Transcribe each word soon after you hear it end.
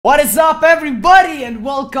What is up, everybody, and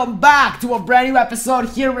welcome back to a brand new episode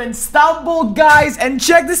here in Stumble, guys. And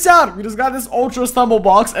check this out, we just got this ultra stumble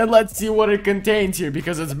box, and let's see what it contains here,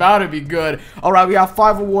 because it's about to be good. All right, we have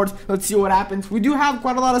 5 awards. Let's see what happens. We do have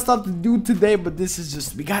quite a lot of stuff to do today, but this is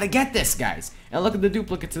just, we gotta get this, guys. And look at the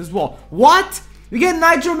duplicates as well. What? We get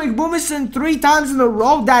Nitro McBoomison 3 times in a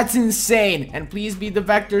row? That's insane. And please be the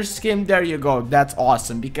Vector skin. There you go. That's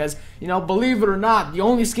awesome. Because, you know, believe it or not, the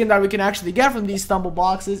only skin that we can actually get from these stumble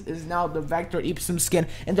boxes is now the Vector Ipsum skin.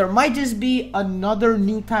 And there might just be another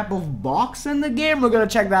new type of box in the game. We're going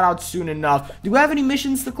to check that out soon enough. Do we have any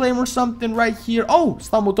missions to claim or something right here? Oh,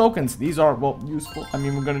 stumble tokens. These are, well, useful. I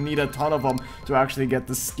mean, we're going to need a ton of them to actually get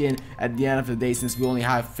the skin at the end of the day, since we only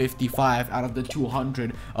have 55 out of the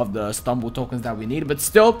 200 of the stumble tokens that we need, but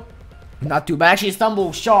still not too bad. Actually,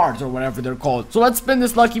 stumble shards or whatever they're called. So let's spin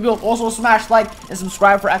this lucky wheel. Also smash like and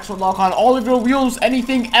subscribe for extra luck on all of your wheels.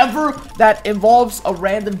 Anything ever that involves a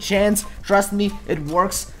random chance, trust me, it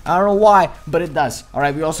works. I don't know why, but it does. All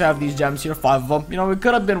right, we also have these gems here, 5 of them. You know, it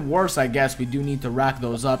could have been worse, I guess. We do need to rack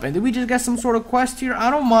those up. And did we just get some sort of quest here? I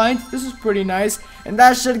don't mind. This is pretty nice, and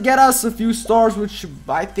that should get us a few stars, which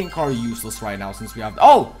I think are useless right now, since we have,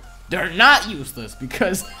 oh, they're not useless,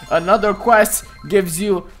 because another quest gives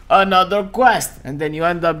you another quest, and then you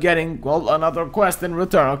end up getting, well, another quest in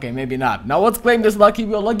return. Okay, maybe not. Now let's claim this lucky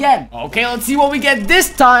wheel again. Okay, let's see what we get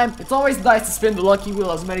this time. It's always nice to spin the lucky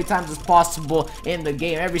wheel as many times as possible in the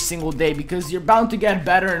game every single day, because you're bound to get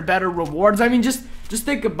better and better rewards. I mean, just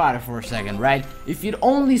think about it for a second, right? If you'd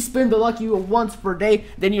only spin the lucky wheel once per day,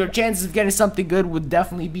 then your chances of getting something good would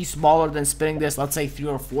definitely be smaller than spinning this, let's say, 3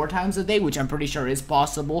 or 4 times a day, which I'm pretty sure is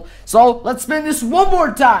possible. So let's spin this one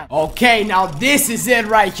more time. Okay, now this is it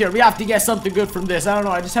right here. We have to get something good from this. I don't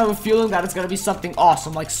know, I just have a feeling that it's gonna be something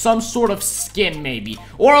awesome, like some sort of skin maybe,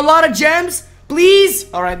 or a lot of gems. Please?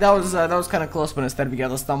 Alright, that was kind of close, but instead we get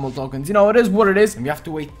the stumble tokens. You know, it is what it is, and we have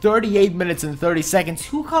to wait 38 minutes and 30 seconds.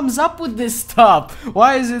 Who comes up with this stuff?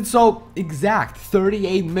 Why is it so exact?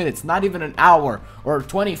 38 minutes, not even an hour or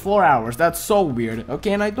 24 hours. That's so weird.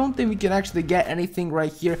 Okay, and I don't think we can actually get anything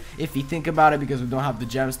right here if you think about it, because we don't have the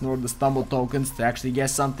gems nor the stumble tokens to actually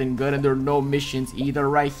get something good, and there are no missions either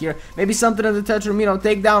right here. Maybe something in the Tetramino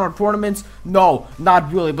takedown or tournaments? No,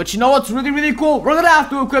 not really. But you know what's really, really cool? We're gonna have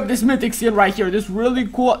to equip this mythic skin right here. This really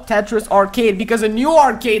cool Tetris arcade, because a new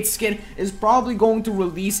arcade skin is probably going to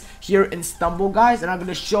release here in Stumble, guys, and I'm going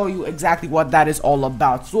to show you exactly what that is all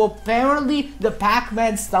about. So apparently the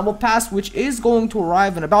Pac-Man Stumble Pass, which is going to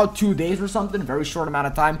arrive in about 2 days or something, very short amount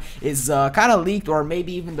of time, is kind of leaked, or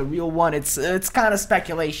maybe even the real one. It's kind of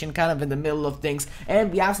speculation, kind of in the middle of things,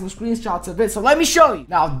 and we have some screenshots of it, so let me show you.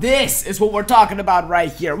 Now this is what we're talking about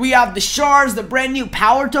right here. We have the shards, the brand new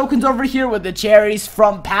power tokens over here with the cherries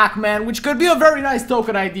from Pac-Man, which could be a very nice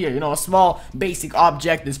token idea. You know, a small basic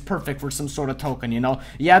object is perfect for some sort of token, you know.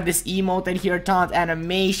 You have this emote in here, taunt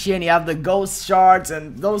animation, you have the ghost shards,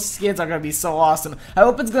 and those skins are gonna be so awesome. I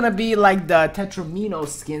hope it's gonna be like the Tetramino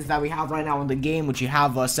skins that we have right now in the game, which you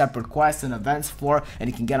have separate quests and events for, and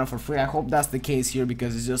you can get them for free. I hope that's the case here,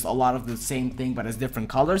 because it's just a lot of the same thing, but it's different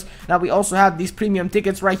colors. Now we also have these premium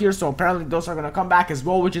tickets right here, so apparently those are gonna come back as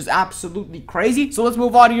well, which is absolutely crazy. So let's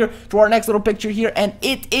move on here to our next little picture here, and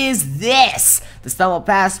it is this, the Stumble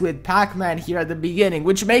Pass with Pac-Man here at the beginning,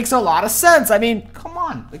 which makes a lot of sense. I mean, come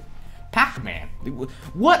on, like, Pac-Man.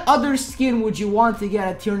 What other skin would you want to get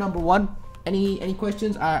at tier number 1? Any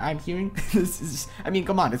questions? I'm hearing. This is, I mean,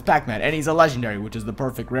 come on, it's Pac-Man, and he's a legendary, which is the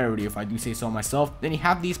perfect rarity, if I do say so myself. Then you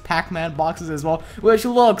have these Pac-Man boxes as well, which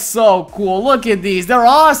look so cool. Look at these, they're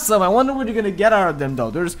awesome. I wonder what you're gonna get out of them, though.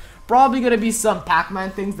 There's probably gonna be some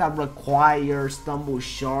Pac-Man things that require stumble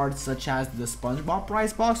shards, such as the SpongeBob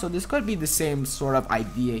prize box. So this could be the same sort of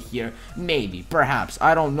idea here, maybe, perhaps.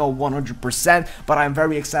 I don't know 100%, but I'm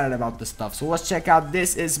very excited about this stuff. So let's check out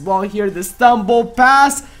this as well here, the Stumble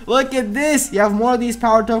Pass. Look at this. You have more of these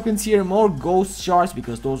power tokens here, more ghost shards,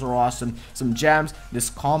 because those are awesome. Some gems, this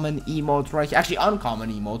common emote right here, actually uncommon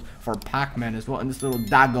emote for Pac-Man as well, and this little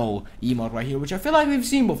Dago emote right here, which I feel like we've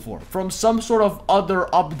seen before from some sort of other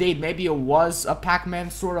update. Maybe it was a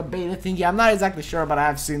Pac-Man sort of beta thing. Yeah, I'm not exactly sure, but I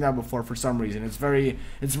have seen that before for some reason. It's very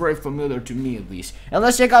familiar to me, at least. And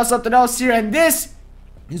let's check out something else here, and this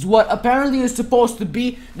is what apparently is supposed to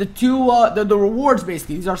be the the rewards.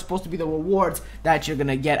 Basically, these are supposed to be the rewards that you're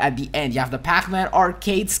gonna get at the end. You have the Pac-Man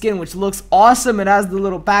arcade skin, which looks awesome. It has the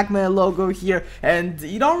little Pac-Man logo here, and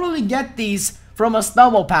you don't really get these from a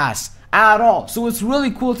Stumble Pass. at all. So it's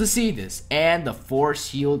really cool to see this. And the force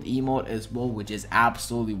shield emote as well, which is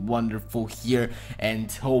absolutely wonderful here.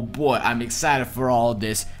 And oh boy, I'm excited for all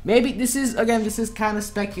this. Maybe this is, again, this is kind of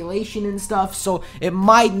speculation and stuff, so it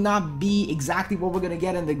might not be exactly what we're gonna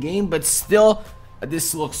get in the game, but still,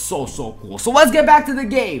 this looks so cool. So let's get back to the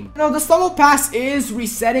game. You know, the Stumble Pass is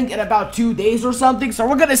resetting in about 2 days or something, so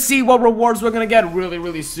we're gonna see what rewards we're gonna get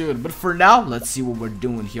really soon. But for now, let's see what we're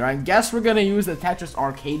doing here. I guess we're gonna use the Tetris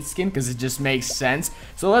Arcade skin because it just makes sense.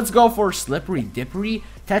 So let's go for Slippery Dippery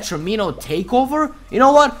Tetramino Takeover. You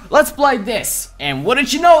know what? Let's play this. And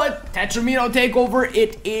wouldn't you know it, Tetramino Takeover,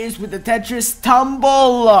 it is with the Tetris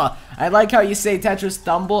Tumble. I like how you say Tetris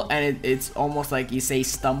Tumble, and it's almost like you say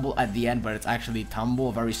stumble at the end, but it's actually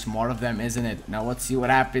tumble. Very smart of them, isn't it? Now let's see what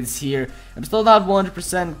happens here. I'm still not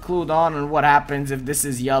 100% clued on what happens if this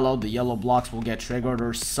is yellow. The yellow blocks will get triggered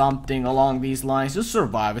or something along these lines. Just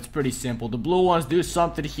survive. It's pretty simple. The blue ones do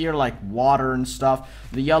something here like water and stuff.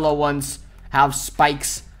 The yellow ones have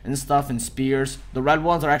spikes and stuff and spears. The red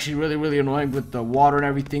ones are actually really annoying with the water and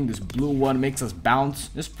everything. This blue one makes us bounce.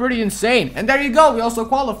 It's pretty insane. And there you go, we also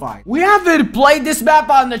qualify. We haven't played this map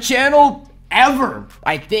on the channel ever,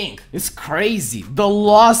 I think. It's crazy. The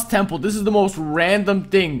Lost Temple. This is the most random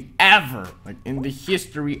thing ever, like in the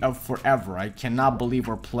history of forever. I cannot believe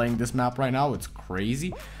we're playing this map right now. It's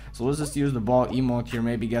crazy. So let's just use the ball emote here.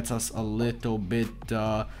 Maybe gets us a little bit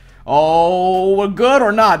oh, we're good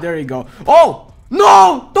or not? There you go. Oh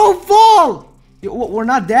no, don't fall. We're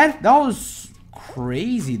not dead. That was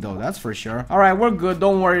crazy though, that's for sure. All right, we're good,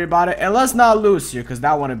 don't worry about it. And let's not lose here, because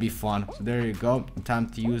that wouldn't be fun. So there you go. Time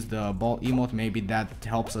to use the ball emote. Maybe that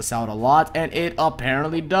helps us out a lot, and it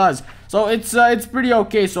apparently does. So it's pretty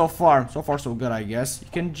okay so far. So far so good, I guess.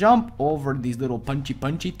 You can jump over these little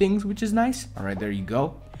punchy things, which is nice. All right, there you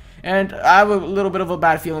go. And I have a little bit of a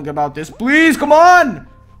bad feeling about this. Please, come on.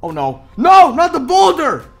 Oh no, no, not the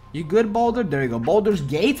boulder. You good, Boulder? There you go. Baldur's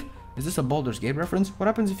Gate? Is this a Baldur's Gate reference? What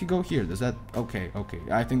happens if you go here? Does that... Okay.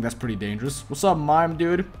 I think that's pretty dangerous. What's up, Mime,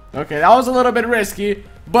 dude? Okay, that was a little bit risky,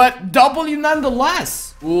 but W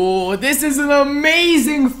nonetheless. Ooh, this is an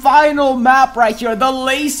amazing final map right here. The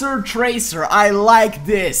Laser Tracer. I like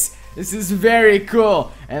this. This is very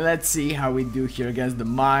cool. And let's see how we do here against the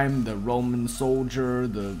Mime, the Roman soldier,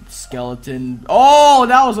 the skeleton. Oh,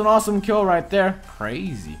 that was an awesome kill right there.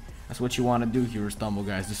 Crazy. That's what you want to do here, Stumble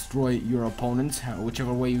guys. Destroy your opponents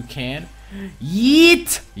whichever way you can.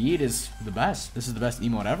 Yeet! Yeet is the best. This is the best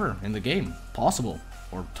emote ever in the game. Possible.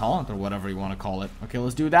 Or taunt, or whatever you want to call it. Okay,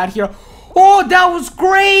 let's do that here. Oh, that was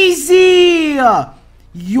crazy!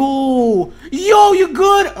 Yo, you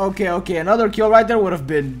good? Okay, another kill right there would have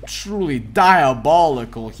been truly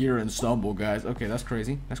diabolical here in Stumble, guys. Okay, that's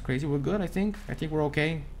crazy. We're good, I think. We're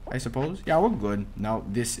okay, I suppose. Yeah, we're good. Now,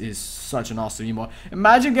 this is such an awesome emote.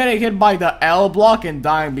 Imagine getting hit by the L block and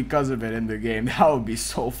dying because of it in the game. That would be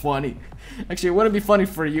so funny. Actually, it wouldn't be funny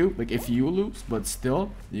for you, like if you lose, but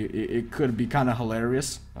still, it could be kind of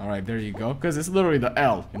hilarious. All right, there you go. Because it's literally the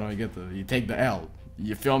L. You know, you take the L.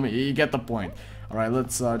 You feel me? You get the point. All right,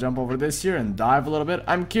 let's jump over this here and dive a little bit.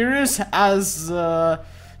 I'm curious as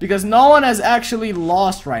because no one has actually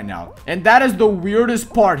lost right now, and that is the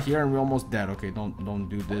weirdest part here. And we're almost dead. Okay, don't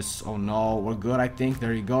do this. Oh no, we're good, I think.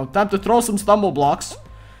 There you go. Time to throw some stumble blocks.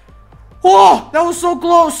 Oh, that was so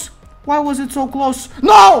close. Why was it so close?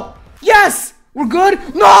 No! Yes! We're good?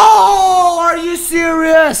 No! Are you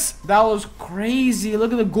serious? That was crazy.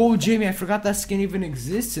 Look at the gold Jamie. I forgot that skin even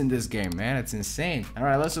exists in this game, man. It's insane. All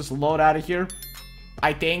right, let's just load out of here.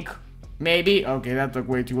 I think. Maybe. Okay, that took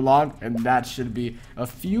way too long. And that should be a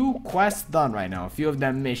few quests done right now. A few of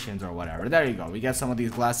them missions or whatever. There you go. We got some of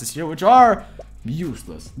these glasses here, which are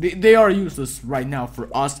useless. They are useless right now for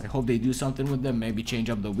us. I hope they do something with them. Maybe change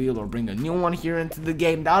up the wheel or bring a new one here into the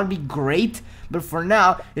game. That would be great. But for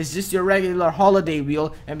now, it's just your regular holiday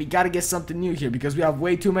wheel. And we gotta get something new here because we have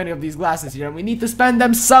way too many of these glasses here. And we need to spend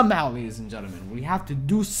them somehow, ladies and gentlemen. We have to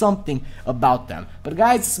do something about them. But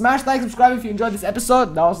guys, smash like, subscribe if you enjoyed this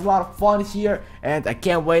episode. That was a lot of fun here. And I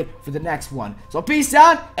can't wait for the next one. So peace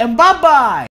out and bye-bye.